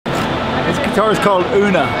guitar is called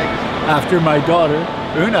Una, after my daughter,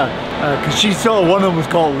 Una, because she saw one of them was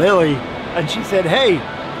called Lily, and she said, hey,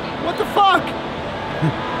 what the fuck?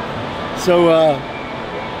 So,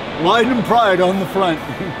 Light and Pride on the front.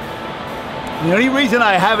 The only reason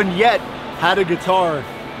I haven't yet had a guitar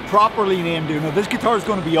properly named Una, this guitar is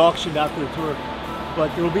going to be auctioned after the tour,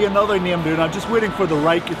 but there will be another named Una. I'm just waiting for the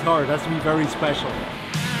right guitar. It has to be very special.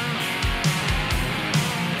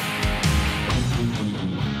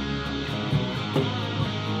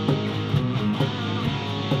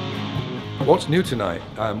 What's new tonight?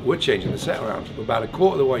 We're changing the set around. We're about a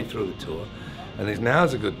quarter of the way through the tour, and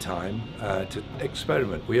now's a good time to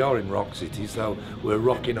experiment. We are in Rock City, so we're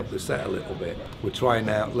rocking up the set a little bit. We're trying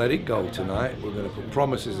out Let It Go tonight. We're going to put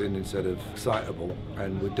Promises in instead of Excitable,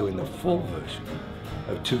 and we're doing the full version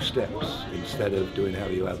of 2 steps instead of doing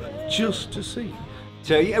Have You Ever, just to see.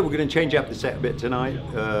 So yeah, we're going to change up the set a bit tonight.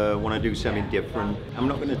 Want to do something different. I'm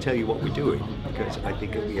not going to tell you what we're doing because I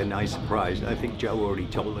think it'll be a nice surprise. I think Joe already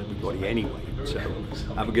told everybody anyway, so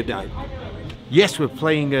have a good night. Yes, we're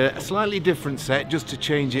playing a slightly different set just to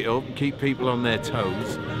change it up and keep people on their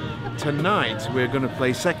toes. Tonight we're going to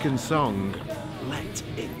play second song, Let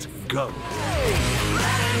It Go.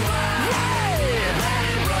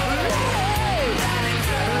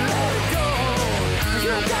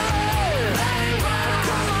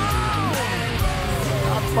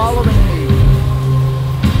 Following me.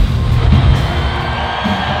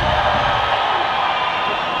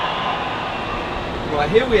 Right,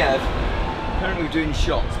 here we have, apparently we're doing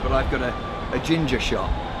shots, but I've got a ginger shot.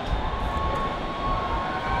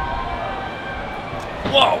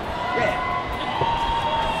 Whoa! Yeah.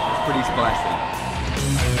 It's pretty spicy.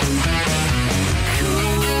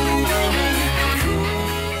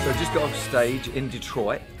 So just got off stage in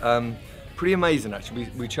Detroit. Pretty amazing actually.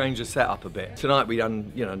 We changed the setup a bit. Tonight we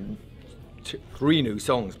done, you know, 3 new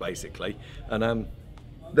songs basically, and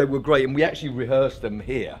they were great. And we actually rehearsed them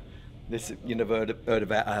here. This, you never heard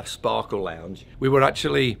about our Sparkle Lounge. We were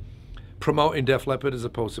actually promoting Def Leppard as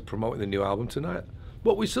opposed to promoting the new album tonight.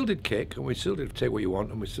 But we still did Kick, and we still did Take What You Want,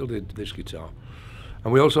 and we still did this guitar.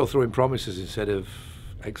 And we also threw in Promises instead of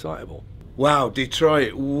Excitable. Wow,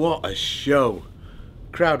 Detroit, what a show.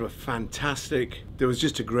 Crowd were fantastic. There was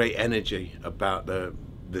just a great energy about the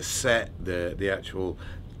set, the actual,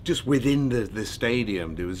 just within the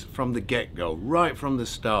stadium. There was, from the get-go, right from the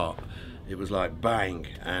start, it was like bang,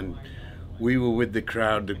 and we were with the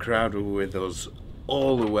crowd were with us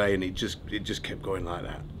all the way, and it just kept going like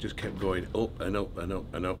that. Just kept going up and up and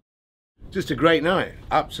up and up. Just a great night,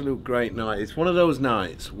 absolute great night. It's one of those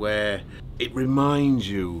nights where it reminds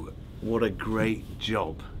you what a great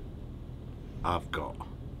job I've got.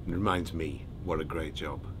 It reminds me what a great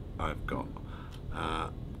job I've got.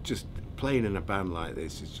 Just playing in a band like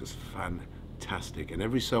this is just fantastic, and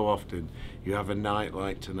every so often you have a night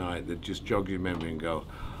like tonight that just jogs your memory and go,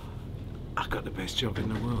 I got the best job in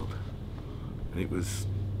the world. And it was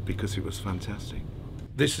because it was fantastic.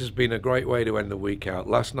 This has been a great way to end the week out.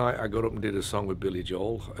 Last night I got up and did a song with Billy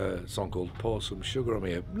Joel, a song called Pour Some Sugar On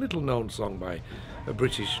Me, a little known song by a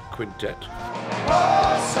British quintet.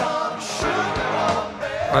 Pour some sugar on me.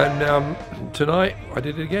 And tonight I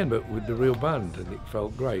did it again, but with the real band, and it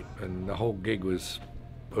felt great, and the whole gig was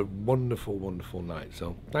a wonderful, wonderful night.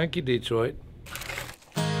 So thank you, Detroit.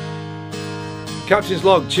 Captain's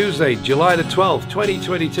Log, Tuesday, July the 12th,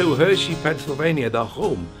 2022, Hershey, Pennsylvania, the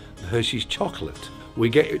home of Hershey's chocolate.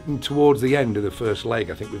 We're getting towards the end of the first leg.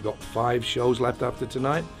 I think we've got 5 shows left after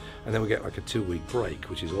tonight, and then we get like a 2-week break,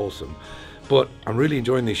 which is awesome. But I'm really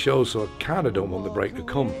enjoying these shows, so I kind of don't want the break to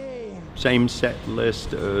come. Same set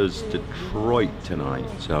list as Detroit tonight,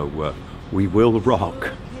 so we will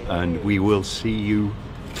rock, and we will see you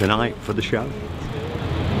tonight for the show.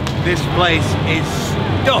 This place is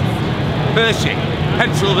stuffed. Hershey,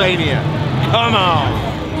 Pennsylvania. Come on.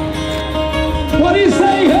 What do you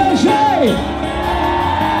say, Hershey?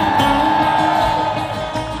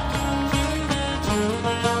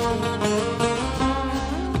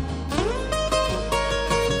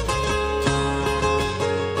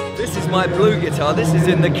 This is my blue guitar. This is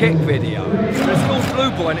in the Kick video. So it's called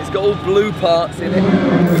Blue Boy and it's got all blue parts in it.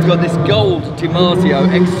 We've got this gold DiMarzio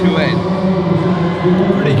X2N.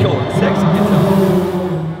 Pretty cool, sexy guitar.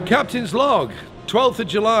 Captain's Log, 12th of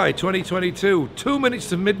July 2022, 2 minutes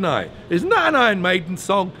to midnight. Isn't that an Iron Maiden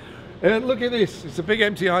song? And look at this, it's a big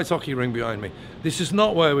empty ice hockey ring behind me. This is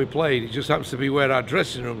not where we played, it just happens to be where our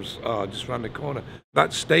dressing rooms are, just around the corner.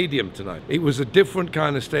 That stadium tonight, it was a different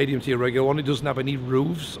kind of stadium to your regular one. It doesn't have any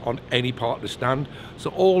roofs on any part of the stand, so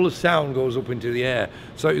all the sound goes up into the air.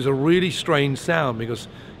 So it was a really strange sound because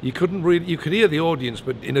you couldn't really, you could hear the audience,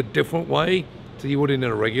 but in a different way to you would in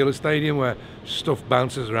a regular stadium where stuff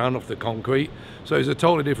bounces around off the concrete. So it was a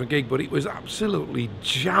totally different gig, but it was absolutely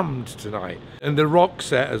jammed tonight. And the rock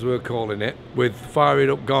set, as we're calling it, with Fire It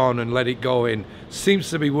Up Gone and Let It Go in, seems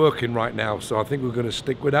to be working right now. So I think we're going to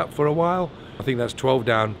stick with that for a while. I think that's 12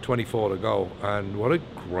 down, 24 to go. And what a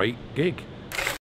great gig.